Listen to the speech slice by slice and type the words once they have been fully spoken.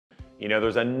You know,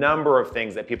 there's a number of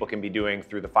things that people can be doing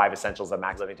through the 5 essentials of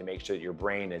MaxLiving to make sure that your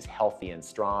brain is healthy and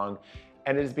strong.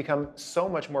 And it has become so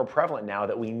much more prevalent now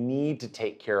that we need to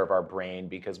take care of our brain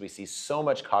because we see so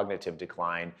much cognitive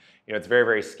decline. You know, it's very,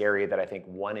 very scary that I think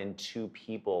 1 in 2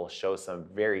 people show some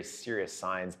very serious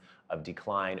signs of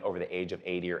decline over the age of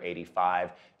 80 or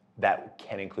 85. That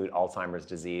can include Alzheimer's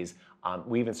disease.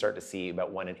 We even start to see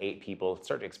about 1 in 8 people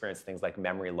start to experience things like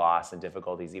memory loss and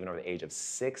difficulties even over the age of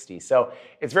 60. So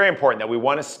it's very important that we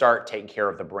want to start taking care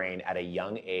of the brain at a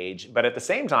young age. But at the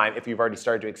same time, if you've already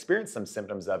started to experience some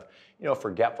symptoms of,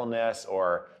 forgetfulness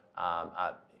or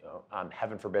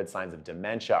heaven forbid, signs of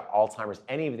dementia, Alzheimer's,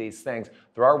 any of these things,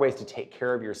 there are ways to take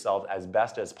care of yourself as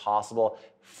best as possible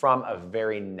from a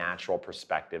very natural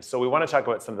perspective. So we want to talk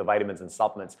about some of the vitamins and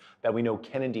supplements that we know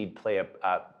can indeed play a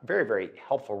very, very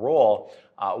helpful role,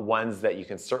 ones that you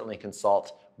can certainly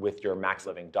consult with your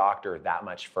MaxLiving doctor that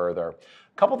much further.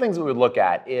 A couple things we would look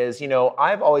at is,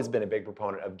 I've always been a big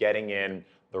proponent of getting in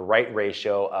the right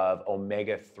ratio of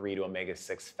omega-3 to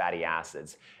omega-6 fatty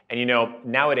acids. And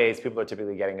nowadays people are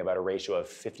typically getting about a ratio of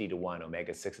 50 to 1,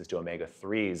 omega-6s to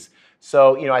omega-3s.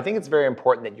 So, I think it's very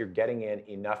important that you're getting in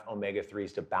enough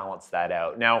omega-3s to balance that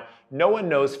out. Now, no one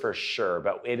knows for sure,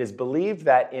 but it is believed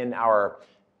that in our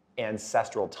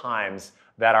ancestral times,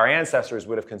 that our ancestors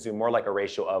would have consumed more like a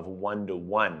ratio of 1 to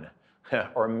 1.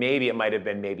 Or maybe it might have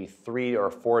been 3 or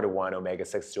 4 to 1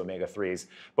 omega-6 to omega-3s.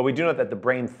 But we do know that the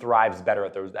brain thrives better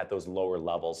at those lower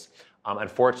levels.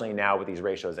 Unfortunately, now with these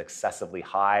ratios excessively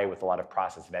high, with a lot of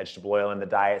processed vegetable oil in the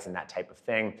diets and that type of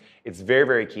thing, it's very,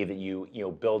 very key that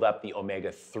you build up the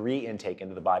omega-3 intake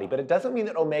into the body. But it doesn't mean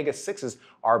that omega-6s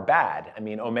are bad. I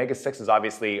mean, omega-6s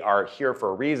obviously are here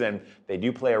for a reason. They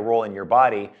do play a role in your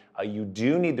body. You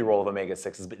do need the role of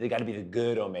omega-6s, but they got to be the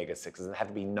good omega-6s and they have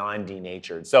to be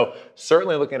non-denatured. So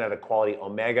certainly looking at a quality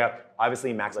omega.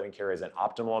 Obviously, MaxLiving carries an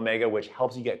optimal omega, which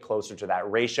helps you get closer to that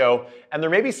ratio. And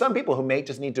there may be some people who may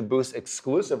just need to boost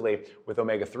exclusively with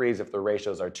omega-3s if the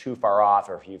ratios are too far off,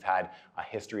 or if you've had a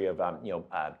history of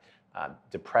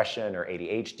depression or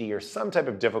ADHD or some type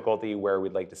of difficulty where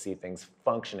we'd like to see things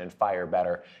function and fire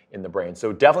better in the brain.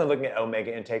 So definitely looking at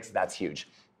omega intakes, that's huge.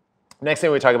 Next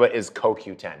thing we talk about is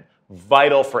CoQ10,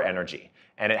 vital for energy.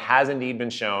 And it has indeed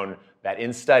been shown that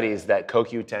in studies that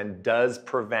CoQ10 does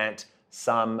prevent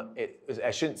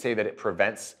I shouldn't say that it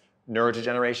prevents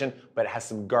neurodegeneration, but it has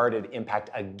some guarded impact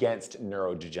against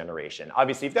neurodegeneration.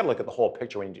 Obviously, you've got to look at the whole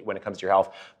picture when it comes to your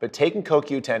health, but taking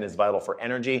CoQ10 is vital for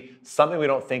energy, something we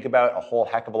don't think about a whole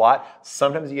heck of a lot.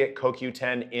 Sometimes you get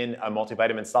CoQ10 in a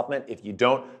multivitamin supplement. If you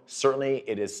don't, certainly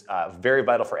it is very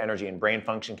vital for energy, and brain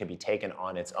function can be taken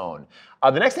on its own.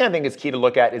 The next thing I think is key to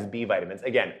look at is B vitamins.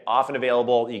 Again, often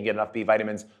available. You can get enough B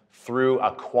vitamins through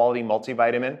a quality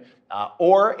multivitamin,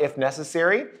 or if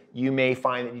necessary, you may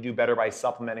find that you do better by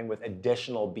supplementing with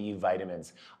additional B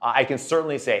vitamins. I can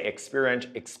certainly say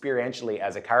experientially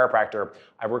as a chiropractor,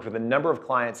 I've worked with a number of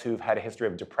clients who've had a history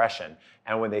of depression,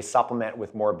 and when they supplement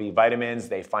with more B vitamins,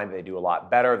 they find they do a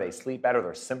lot better, they sleep better,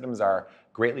 their symptoms are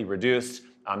greatly reduced.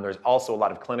 There's also a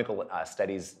lot of clinical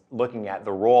studies looking at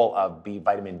the role of B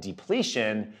vitamin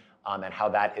depletion and how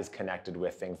that is connected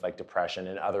with things like depression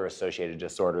and other associated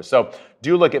disorders. So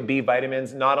do look at B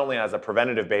vitamins, not only as a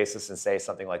preventative basis and say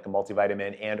something like a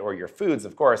multivitamin and or your foods,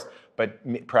 of course, but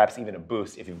perhaps even a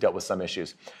boost if you've dealt with some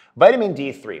issues. Vitamin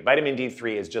D3. Vitamin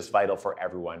D3 is just vital for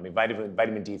everyone. I mean,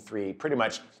 vitamin D3, pretty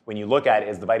much when you look at it,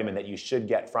 is the vitamin that you should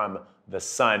get from the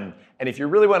sun. And if you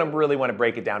really want to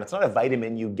break it down, it's not a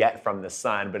vitamin you get from the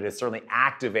sun, but it's certainly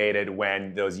activated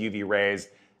when those UV rays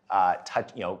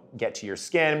get to your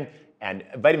skin. And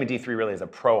vitamin D3 really is a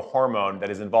pro-hormone that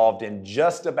is involved in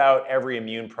just about every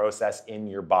immune process in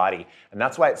your body. And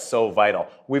that's why it's so vital.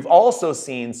 We've also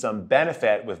seen some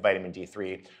benefit with vitamin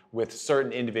D3 with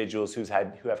certain individuals who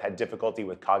have had difficulty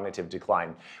with cognitive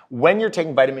decline. When you're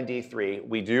taking vitamin D3,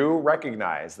 we do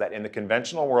recognize that in the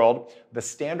conventional world, the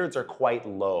standards are quite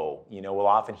low. We'll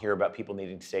often hear about people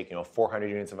needing to take 400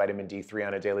 units of vitamin D3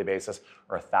 on a daily basis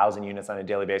or 1,000 units on a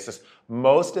daily basis.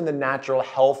 Most in the natural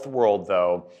health world,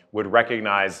 though, would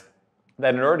recognize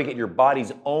that in order to get your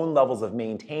body's own levels of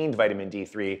maintained vitamin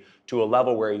D3 to a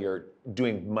level where you're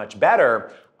doing much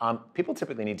better, people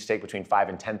typically need to take between 5,000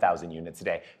 and 10,000 units a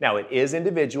day. Now, it is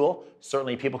individual.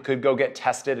 Certainly, people could go get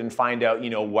tested and find out,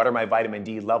 what are my vitamin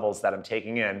D levels that I'm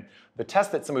taking in. The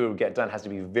test that somebody would get done has to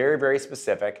be very, very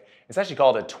specific. It's actually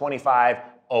called a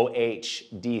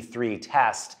 25-OH D3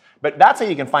 test. But that's how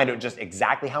you can find out just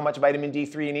exactly how much vitamin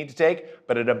D3 you need to take.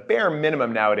 But at a bare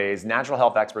minimum nowadays, natural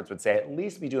health experts would say at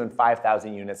least be doing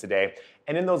 5,000 units a day.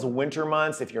 And in those winter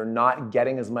months, if you're not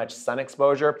getting as much sun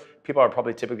exposure, people are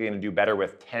probably typically going to do better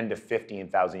with 10 to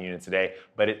 15,000 units a day.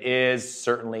 But it is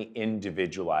certainly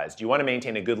individualized. You want to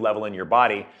maintain a good level in your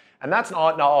body. And that's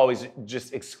not always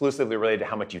just exclusively related to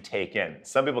how much you take in.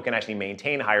 Some people can actually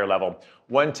maintain a higher level.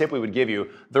 One tip we would give you,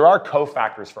 there are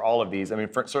cofactors for all of these. I mean,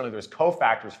 certainly there's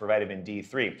cofactors for vitamin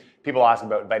D3. People ask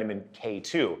about vitamin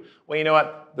K2. Well, you know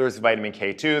what? There's vitamin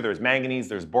K2, there's manganese,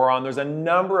 there's boron. There's a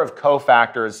number of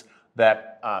cofactors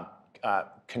that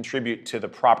contribute to the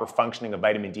proper functioning of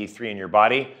vitamin D3 in your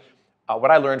body.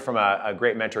 What I learned from a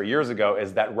great mentor years ago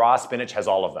is that raw spinach has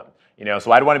all of them.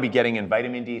 So I'd want to be getting in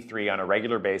vitamin D3 on a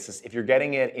regular basis. If you're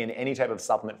getting it in any type of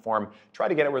supplement form, try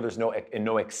to get it where there's no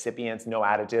excipients, no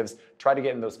additives. Try to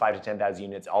get in those 5,000 to 10,000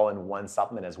 units all in one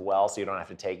supplement as well, so you don't have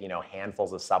to take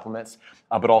handfuls of supplements.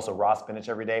 But also raw spinach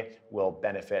every day will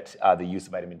benefit the use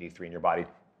of vitamin D3 in your body.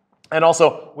 And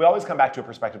also, we always come back to a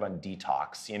perspective on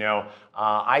detox.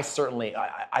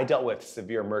 I dealt with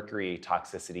severe mercury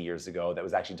toxicity years ago that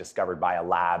was actually discovered by a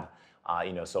lab.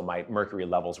 So my mercury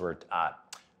levels were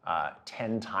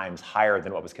 10 times higher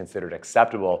than what was considered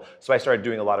acceptable. So I started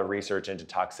doing a lot of research into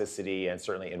toxicity and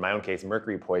certainly in my own case,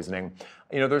 mercury poisoning.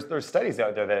 There's studies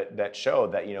out there that show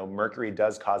that, mercury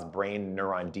does cause brain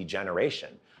neuron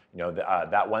degeneration.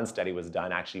 That one study was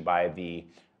done actually by the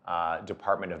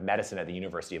Department of Medicine at the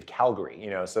University of Calgary.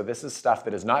 So this is stuff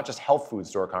that is not just health food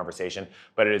store conversation,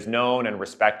 but it is known and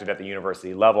respected at the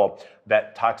university level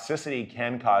that toxicity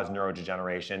can cause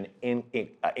neurodegeneration,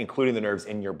 including the nerves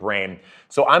in your brain.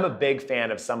 So I'm a big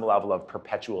fan of some level of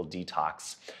perpetual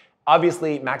detox.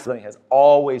 Obviously, MaxLiving has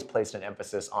always placed an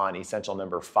emphasis on essential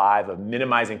number 5 of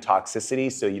minimizing toxicity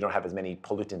so you don't have as many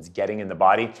pollutants getting in the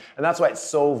body. And that's why it's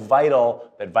so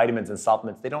vital that vitamins and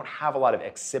supplements, they don't have a lot of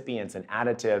excipients and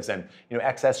additives and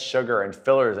excess sugar and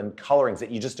fillers and colorings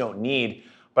that you just don't need.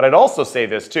 But I'd also say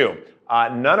this too.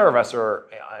 None of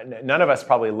us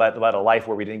probably led a life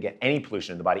where we didn't get any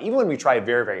pollution in the body, even when we try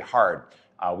very, very hard.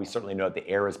 We certainly know that the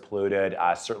air is polluted.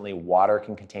 Certainly water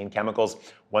can contain chemicals.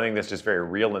 One thing that's just very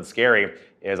real and scary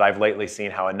is I've lately seen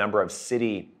how a number of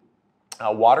city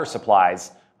water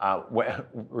supplies,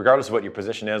 regardless of what your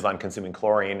position is on consuming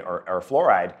chlorine or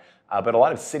fluoride, but a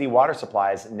lot of city water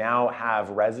supplies now have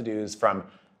residues from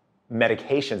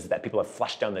medications that people have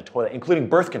flushed down the toilet, including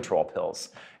birth control pills.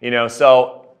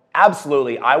 So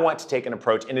absolutely, I want to take an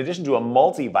approach, in addition to a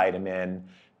multivitamin,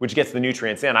 which gets the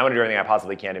nutrients in, I want to do everything I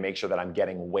possibly can to make sure that I'm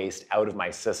getting waste out of my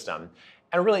system.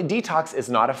 And really, detox is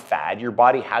not a fad. Your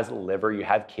body has a liver, you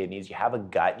have kidneys, you have a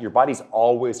gut. Your body's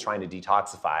always trying to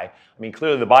detoxify. I mean,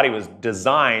 clearly the body was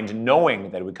designed knowing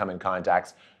that it would come in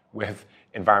contact with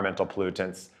environmental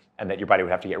pollutants and that your body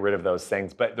would have to get rid of those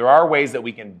things. But there are ways that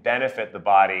we can benefit the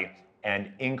body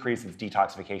and increase its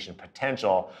detoxification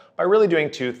potential by really doing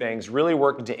 2 things, really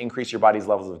working to increase your body's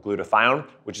levels of glutathione,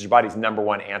 which is your body's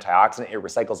 #1 antioxidant. It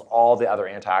recycles all the other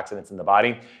antioxidants in the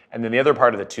body. And then the other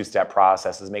part of the 2-step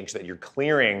process is making sure that you're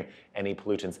clearing any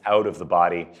pollutants out of the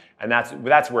body. And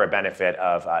that's where a benefit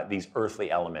of these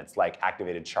earthly elements like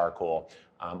activated charcoal,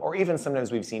 or even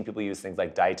sometimes we've seen people use things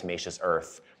like diatomaceous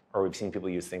earth, or we've seen people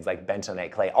use things like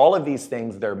bentonite clay. All of these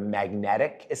things, they're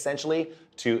magnetic, essentially,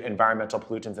 to environmental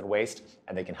pollutants and waste,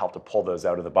 and they can help to pull those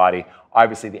out of the body.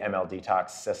 Obviously, the ML Detox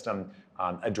system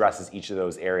addresses each of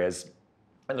those areas,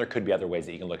 and there could be other ways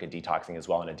that you can look at detoxing as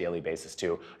well on a daily basis,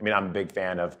 too. I mean, I'm a big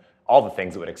fan of all the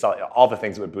things that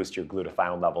would boost your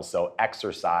glutathione levels. So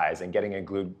exercise and getting a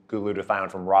glutathione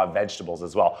from raw vegetables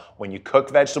as well. When you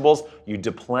cook vegetables, you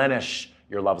deplenish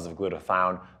your levels of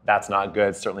glutathione. That's not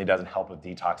good, certainly doesn't help with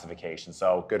detoxification.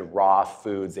 So good raw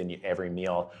foods in every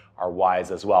meal are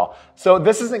wise as well. So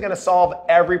this isn't gonna solve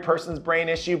every person's brain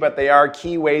issue, but they are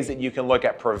key ways that you can look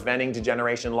at preventing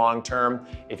degeneration long term.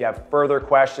 If you have further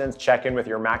questions, check in with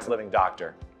your MaxLiving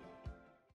doctor.